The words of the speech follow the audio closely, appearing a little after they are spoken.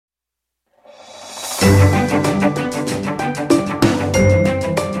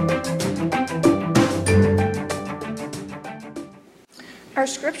Our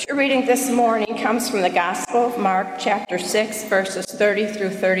scripture reading this morning comes from the Gospel of Mark, chapter 6, verses 30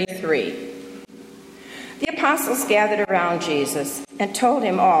 through 33. The apostles gathered around Jesus and told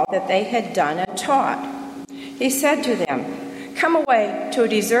him all that they had done and taught. He said to them, "Come away to a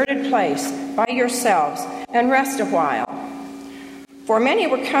deserted place by yourselves and rest a while." For many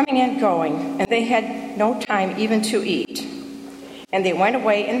were coming and going, and they had no time even to eat. And they went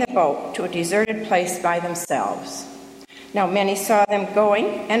away in the boat to a deserted place by themselves. Now many saw them going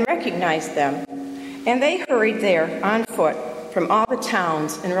and recognized them, and they hurried there on foot from all the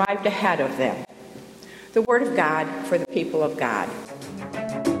towns and arrived ahead of them. The word of God for the people of God.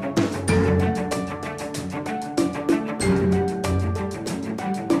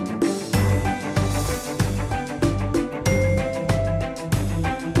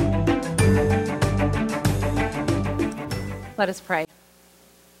 Let us pray.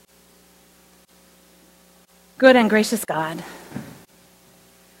 Good and gracious God,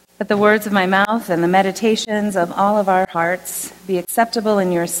 let the words of my mouth and the meditations of all of our hearts be acceptable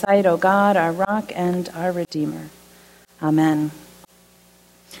in your sight, O God, our rock and our Redeemer. Amen.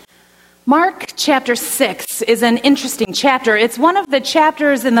 Mark chapter 6 is an interesting chapter. It's one of the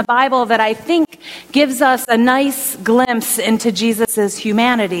chapters in the Bible that I think gives us a nice glimpse into Jesus'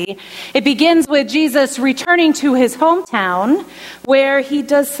 humanity. It begins with Jesus returning to his hometown where he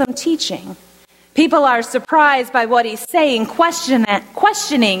does some teaching. People are surprised by what he's saying,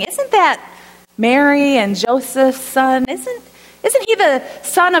 questioning, isn't that Mary and Joseph's son? Isn't he the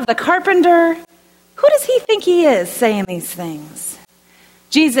son of the carpenter? Who does he think he is saying these things?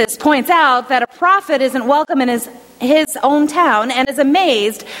 Jesus points out that a prophet isn't welcome in his own town and is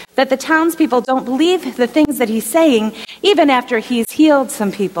amazed that the townspeople don't believe the things that he's saying, even after he's healed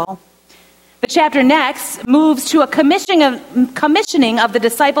some people. The chapter next moves to a commissioning of the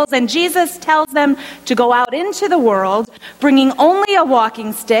disciples, and Jesus tells them to go out into the world, bringing only a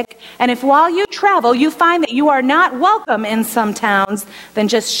walking stick, and if while you travel you find that you are not welcome in some towns, then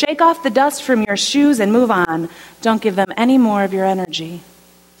just shake off the dust from your shoes and move on. Don't give them any more of your energy.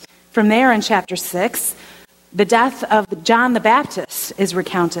 From there in chapter 6, the death of John the Baptist is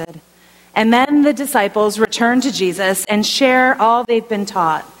recounted, and then the disciples return to Jesus and share all they've been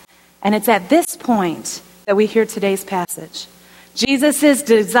taught. And it's at this point that we hear today's passage. Jesus'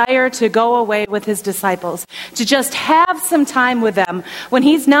 desire to go away with his disciples, to just have some time with them when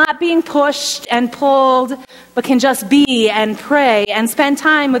he's not being pushed and pulled, but can just be and pray and spend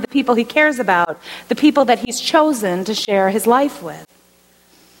time with the people he cares about, the people that he's chosen to share his life with.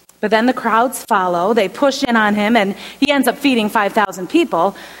 But then the crowds follow, they push in on him, and he ends up feeding 5,000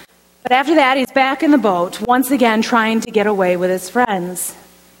 people. But after that, he's back in the boat, once again trying to get away with his friends.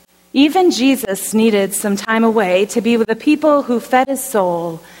 Even Jesus needed some time away to be with the people who fed his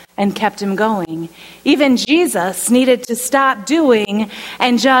soul and kept him going. Even Jesus needed to stop doing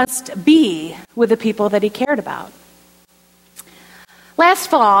and just be with the people that he cared about. Last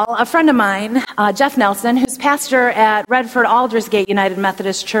fall, a friend of mine, Jeff Nelson, who's pastor at Redford Aldersgate United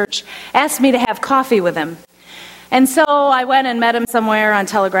Methodist Church, asked me to have coffee with him. And so I went and met him somewhere on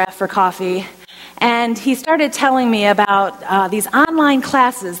Telegraph for coffee. And he started telling me about these online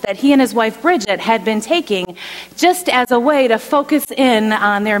classes that he and his wife Bridget had been taking just as a way to focus in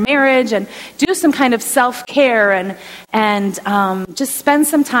on their marriage and do some kind of self-care and just spend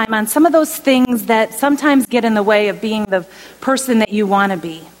some time on some of those things that sometimes get in the way of being the person that you want to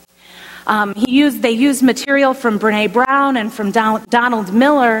be. They used material from Brene Brown and from Donald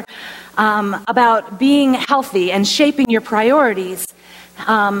Miller about being healthy and shaping your priorities.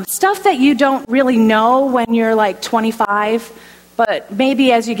 Stuff that you don't really know when you're like 25, but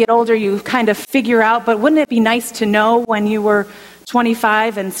maybe as you get older you kind of figure out, but wouldn't it be nice to know when you were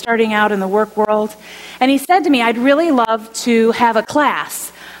 25 and starting out in the work world? And he said to me, I'd really love to have a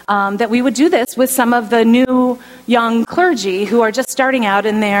class that we would do this with some of the new young clergy who are just starting out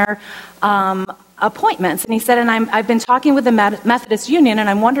in their appointments. And he said, and I've been talking with the Methodist Union,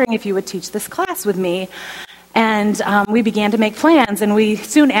 and I'm wondering if you would teach this class with me. And we began to make plans, and we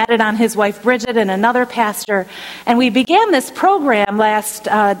soon added on his wife Bridget and another pastor. And we began this program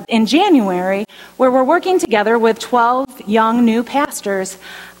in January, where we're working together with 12 young new pastors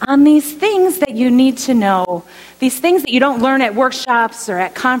on these things that you need to know, these things that you don't learn at workshops or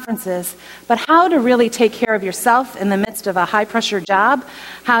at conferences, but how to really take care of yourself in the midst of a high-pressure job,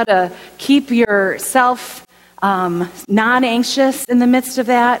 how to keep yourself non-anxious in the midst of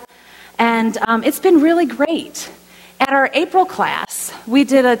that. And it's been really great. At our April class, we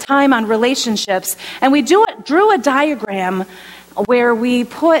did a time on relationships, and we drew a diagram where we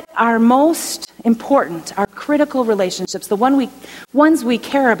put our most important, our critical relationships, the ones we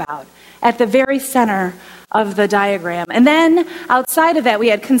care about, at the very center of the diagram. And then outside of that, we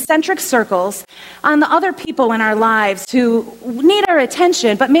had concentric circles on the other people in our lives who need our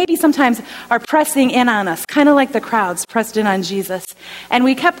attention, but maybe sometimes are pressing in on us, kind of like the crowds pressed in on Jesus. And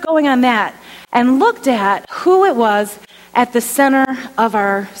we kept going on that and looked at who it was at the center of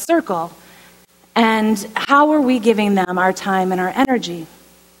our circle and how are we giving them our time and our energy.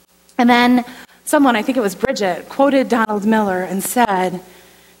 And then someone, I think it was Bridget, quoted Donald Miller and said,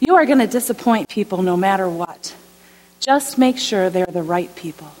 "You are going to disappoint people no matter what. Just make sure they're the right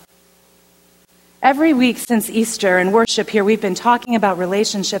people." Every week since Easter and worship here, we've been talking about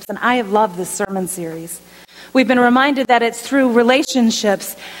relationships, and I have loved this sermon series. We've been reminded that it's through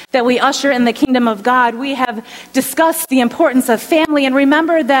relationships that we usher in the kingdom of God. We have discussed the importance of family, and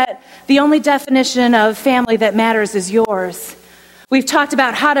remember that the only definition of family that matters is yours. We've talked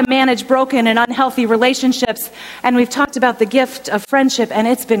about how to manage broken and unhealthy relationships, and we've talked about the gift of friendship, and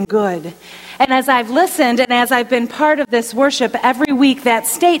it's been good. And as I've listened and as I've been part of this worship, every week that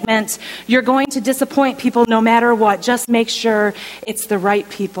statement, "You're going to disappoint people no matter what, just make sure it's the right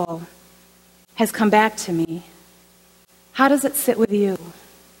people," has come back to me. How does it sit with you?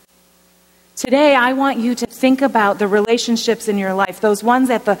 Today, I want you to think about the relationships in your life, those ones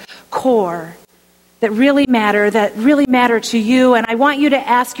at the core that really matter to you. And I want you to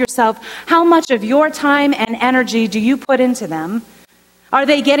ask yourself, how much of your time and energy do you put into them? Are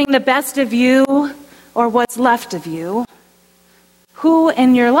they getting the best of you or what's left of you? Who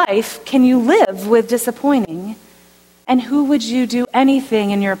in your life can you live with disappointing? And who would you do anything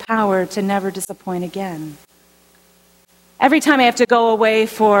in your power to never disappoint again? Every time I have to go away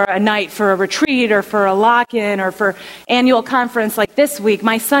for a night, for a retreat, or for a lock-in, or for annual conference like this week,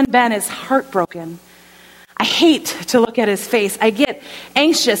 my son Ben is heartbroken. I hate to look at his face. I get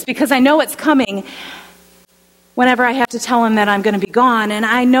anxious because I know it's coming whenever I have to tell him that I'm going to be gone. And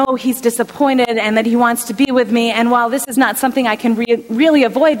I know he's disappointed and that he wants to be with me. And while this is not something I can really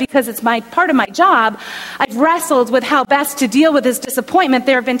avoid because it's part of my job, I've wrestled with how best to deal with his disappointment.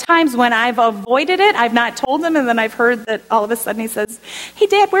 There have been times when I've avoided it. I've not told him. And then I've heard that all of a sudden he says, "Hey,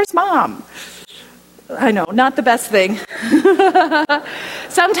 Dad, where's Mom?" I know, not the best thing.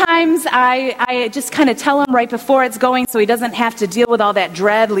 Sometimes I just kind of tell him right before it's going so he doesn't have to deal with all that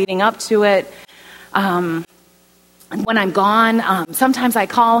dread leading up to it. And when I'm gone, sometimes I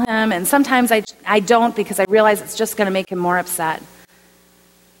call him, and sometimes I don't because I realize it's just going to make him more upset.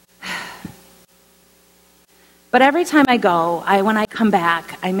 But every time I go, when I come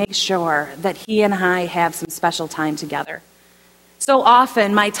back, I make sure that he and I have some special time together. So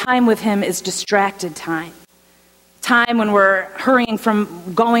often, my time with him is distracted time. Time when we're hurrying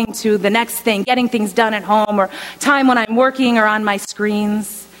from going to the next thing, getting things done at home, or time when I'm working or on my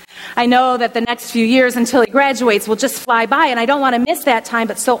screens. I know that the next few years until he graduates will just fly by, and I don't want to miss that time,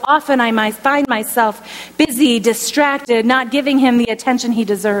 but so often I might find myself busy, distracted, not giving him the attention he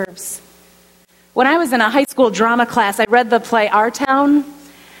deserves. When I was in a high school drama class, I read the play Our Town.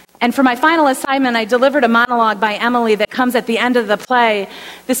 And for my final assignment, I delivered a monologue by Emily that comes at the end of the play.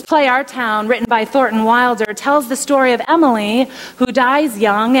 This play, Our Town, written by Thornton Wilder, tells the story of Emily, who dies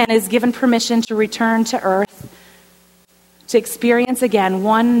young and is given permission to return to Earth to experience again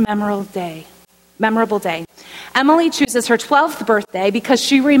one memorable day. Emily chooses her 12th birthday because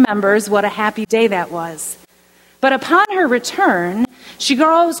she remembers what a happy day that was. But upon her return, she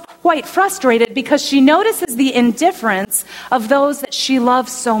grows quite frustrated because she notices the indifference of those that she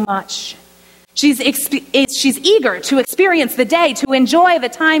loves so much. She's eager to experience the day, to enjoy the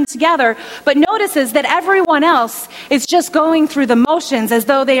time together, but notices that everyone else is just going through the motions as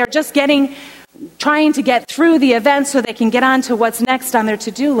though they are just trying to get through the event so they can get on to what's next on their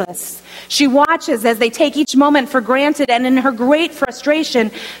to-do list. She watches as they take each moment for granted, and in her great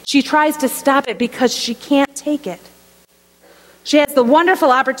frustration, she tries to stop it because she can't take it. She has the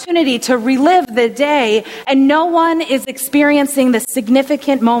wonderful opportunity to relive the day, and no one is experiencing the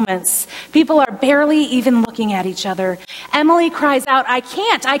significant moments. People are barely even looking at each other. Emily cries out, I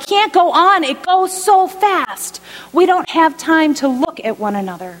can't go on. It goes so fast. We don't have time to look at one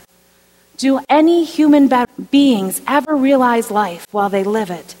another. Do any human beings ever realize life while they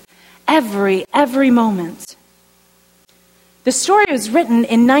live it? Every moment. The story was written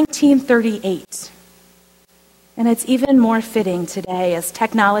in 1938. And it's even more fitting today as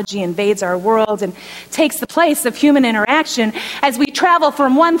technology invades our world and takes the place of human interaction, as we travel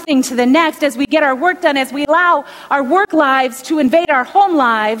from one thing to the next, as we get our work done, as we allow our work lives to invade our home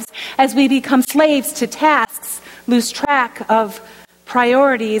lives, as we become slaves to tasks, lose track of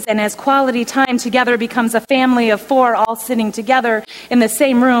priorities, and as quality time together becomes a family of 4 all sitting together in the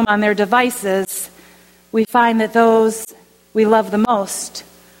same room on their devices, we find that those we love the most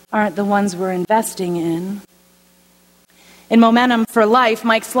aren't the ones we're investing in. In Momentum for Life,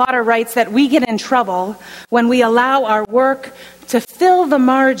 Mike Slaughter writes that we get in trouble when we allow our work to fill the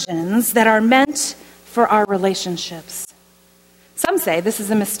margins that are meant for our relationships. Some say this is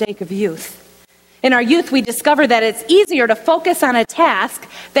a mistake of youth. In our youth, we discover that it's easier to focus on a task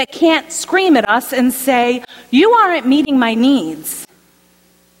that can't scream at us and say, "You aren't meeting my needs."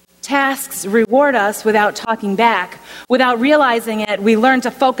 Tasks reward us without talking back. Without realizing it, we learn to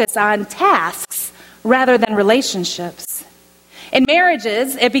focus on tasks rather than relationships. In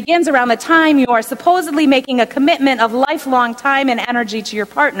marriages, it begins around the time you are supposedly making a commitment of lifelong time and energy to your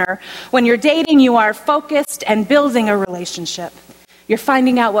partner. When you're dating, you are focused and building a relationship. You're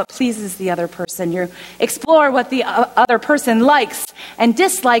finding out what pleases the other person. You explore what the other person likes and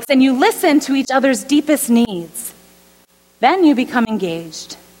dislikes, and you listen to each other's deepest needs. Then you become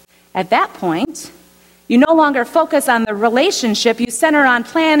engaged. At that point, you no longer focus on the relationship. You center on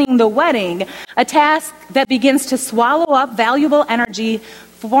planning the wedding, a task that begins to swallow up valuable energy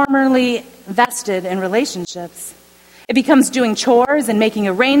formerly vested in relationships. It becomes doing chores and making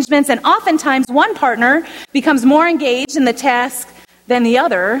arrangements, and oftentimes one partner becomes more engaged in the task than the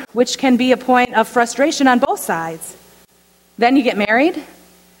other, which can be a point of frustration on both sides. Then you get married.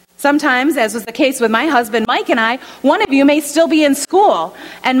 Sometimes, as was the case with my husband Mike and I, one of you may still be in school.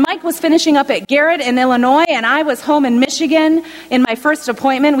 And Mike was finishing up at Garrett in Illinois, and I was home in Michigan in my first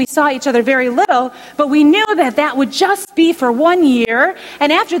appointment. We saw each other very little, but we knew that that would just be for 1 year.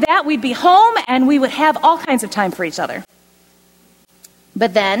 And after that, we'd be home, and we would have all kinds of time for each other.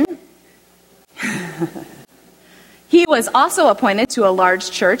 But then, he was also appointed to a large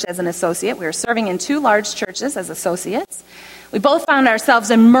church as an associate. We were serving in 2 large churches as associates. We both found ourselves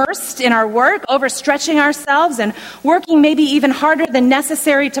immersed in our work, overstretching ourselves and working maybe even harder than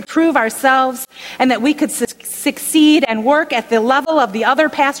necessary to prove ourselves and that we could succeed and work at the level of the other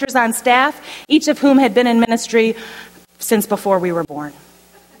pastors on staff, each of whom had been in ministry since before we were born.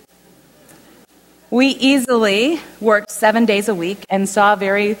 We easily worked 7 days a week and saw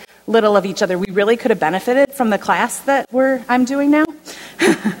very little of each other. We really could have benefited from the class that I'm doing now.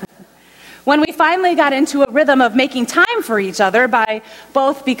 When we finally got into a rhythm of making time for each other by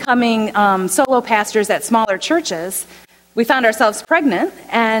both becoming solo pastors at smaller churches, we found ourselves pregnant,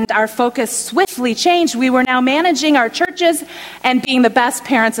 and our focus swiftly changed. We were now managing our churches and being the best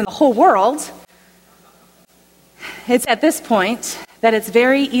parents in the whole world. It's at this point that it's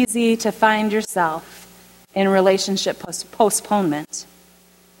very easy to find yourself in relationship postponement,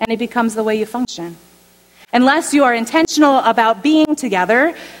 and it becomes the way you function. Unless you are intentional about being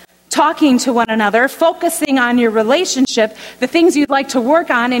together, talking to one another, focusing on your relationship, the things you'd like to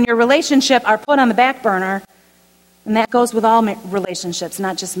work on in your relationship are put on the back burner. And that goes with all relationships,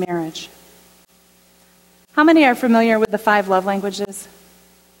 not just marriage. How many are familiar with the 5 love languages?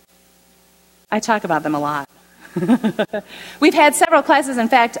 I talk about them a lot. We've had several classes. In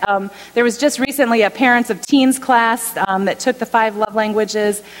fact, there was just recently a Parents of Teens class that took the 5 love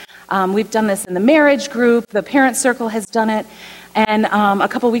languages. We've done this in the marriage group. The parent circle has done it. And a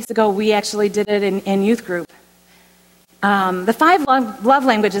couple weeks ago, we actually did it in youth group. The 5 Love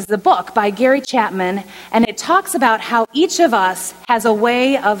Languages is a book by Gary Chapman, and it talks about how each of us has a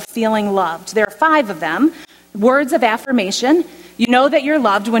way of feeling loved. There are 5 of them. Words of affirmation. You know that you're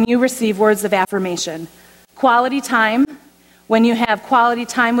loved when you receive words of affirmation. Quality time. When you have quality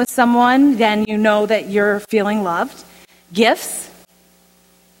time with someone, then you know that you're feeling loved. Gifts.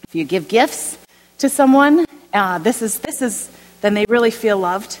 If you give gifts to someone, then they really feel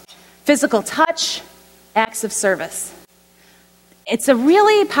loved. Physical touch, acts of service. It's a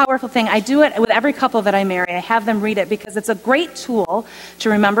really powerful thing. I do it with every couple that I marry. I have them read it because it's a great tool to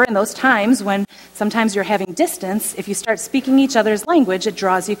remember in those times when sometimes you're having distance. If you start speaking each other's language, it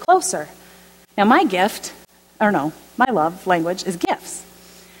draws you closer. Now my love language is gifts.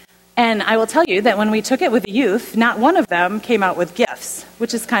 And I will tell you that when we took it with the youth, not one of them came out with gifts,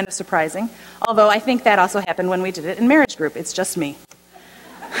 which is kind of surprising. Although I think that also happened when we did it in marriage group. It's just me.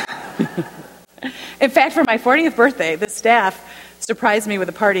 In fact, for my 40th birthday, the staff surprised me with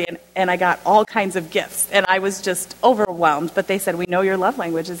a party, and I got all kinds of gifts. And I was just overwhelmed. But they said, "We know your love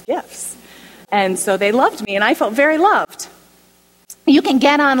language is gifts." And so they loved me, and I felt very loved. You can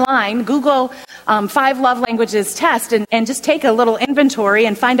get online, Google 5 love languages test, and just take a little inventory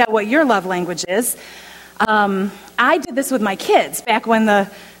and find out what your love language is. I did this with my kids back when the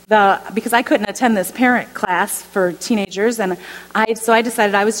because I couldn't attend this parent class for teenagers, and so I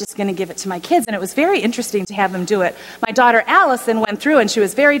decided I was just going to give it to my kids, and it was very interesting to have them do it. My daughter Allison went through, and she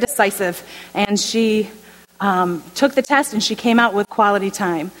was very decisive, and she took the test, and she came out with quality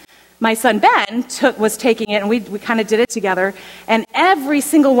time. My son Ben was taking it, and we kind of did it together, and every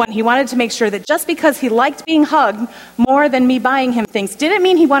single one, he wanted to make sure that just because he liked being hugged more than me buying him things didn't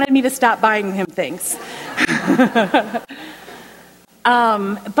mean he wanted me to stop buying him things.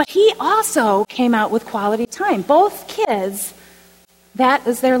 But he also came out with quality time. Both kids, that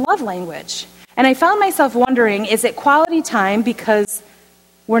is their love language. And I found myself wondering, is it quality time because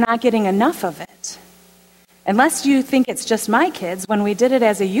we're not getting enough of it? Unless you think it's just my kids, when we did it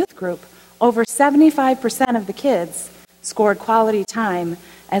as a youth group, over 75% of the kids scored quality time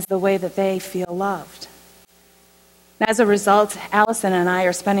as the way that they feel loved. As a result, Allison and I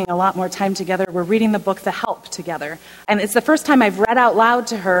are spending a lot more time together. We're reading the book The Help together. And it's the first time I've read out loud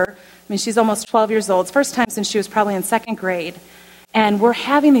to her. I mean, she's almost 12 years old. It's the first time since she was probably in second grade. And we're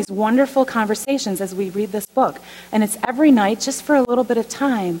having these wonderful conversations as we read this book. And it's every night just for a little bit of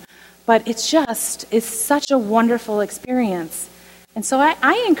time. But it's such a wonderful experience. And so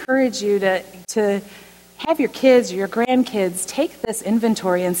I encourage you to have your kids or your grandkids take this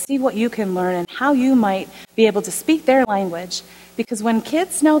inventory and see what you can learn and how you might be able to speak their language. Because when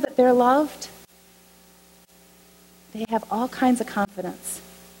kids know that they're loved, they have all kinds of confidence.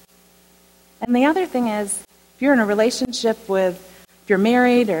 And the other thing is, if you're in a relationship if you're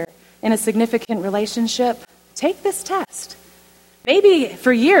married or in a significant relationship, take this test. Maybe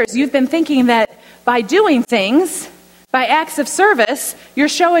for years you've been thinking that by doing things, by acts of service, you're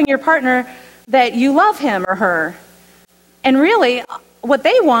showing your partner that you love him or her. And really, what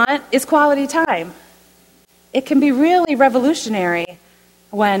they want is quality time. It can be really revolutionary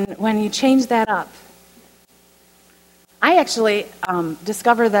when you change that up. I actually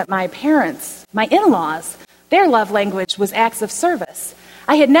discovered that my parents, my in-laws, their love language was acts of service.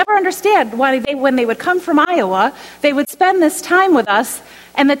 I had never understood why when they would come from Iowa, they would spend this time with us,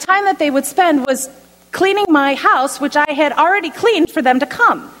 and the time that they would spend was cleaning my house, which I had already cleaned for them to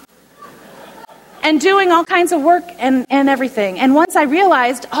come. And doing all kinds of work and everything. And once I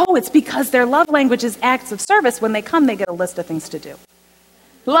realized, it's because their love language is acts of service. When they come, they get a list of things to do.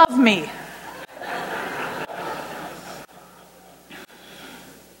 Love me.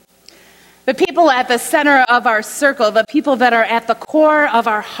 The people at the center of our circle, the people that are at the core of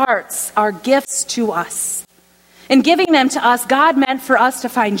our hearts, are gifts to us. In giving them to us, God meant for us to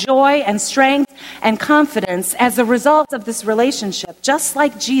find joy and strength and confidence as a result of this relationship. Just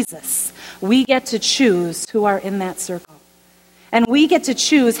like Jesus, we get to choose who are in that circle. And we get to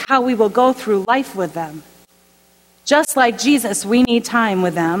choose how we will go through life with them. Just like Jesus, we need time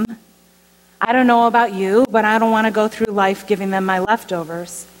with them. I don't know about you, but I don't want to go through life giving them my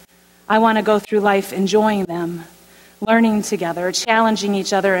leftovers. I want to go through life enjoying them, learning together, challenging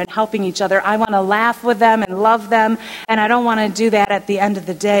each other and helping each other. I want to laugh with them and love them, and I don't want to do that at the end of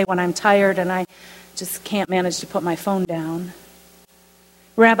the day when I'm tired and I just can't manage to put my phone down.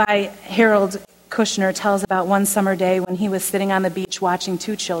 Rabbi Harold Kushner tells about one summer day when he was sitting on the beach watching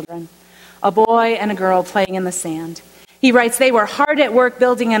two children, a boy and a girl playing in the sand. He writes, they were hard at work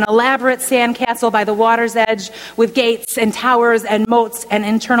building an elaborate sandcastle by the water's edge with gates and towers and moats and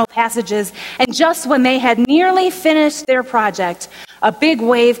internal passages. And just when they had nearly finished their project, a big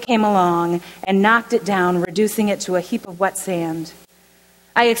wave came along and knocked it down, reducing it to a heap of wet sand.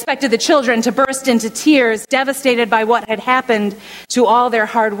 I expected the children to burst into tears, devastated by what had happened to all their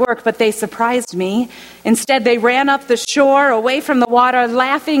hard work, but they surprised me. Instead, they ran up the shore, away from the water,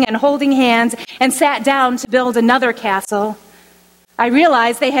 laughing and holding hands, and sat down to build another castle. I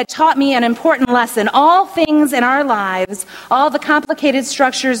realized they had taught me an important lesson. All things in our lives, all the complicated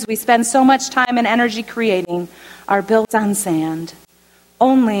structures we spend so much time and energy creating, are built on sand.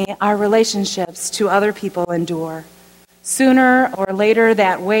 Only our relationships to other people endure. Sooner or later,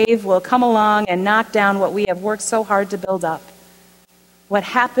 that wave will come along and knock down what we have worked so hard to build up. When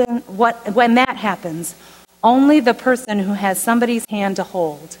that happens, only the person who has somebody's hand to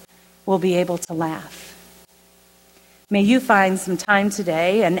hold will be able to laugh. May you find some time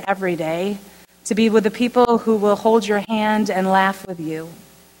today and every day to be with the people who will hold your hand and laugh with you.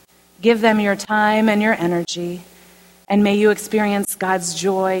 Give them your time and your energy, and may you experience God's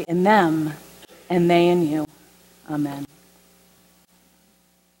joy in them and they in you. Amen.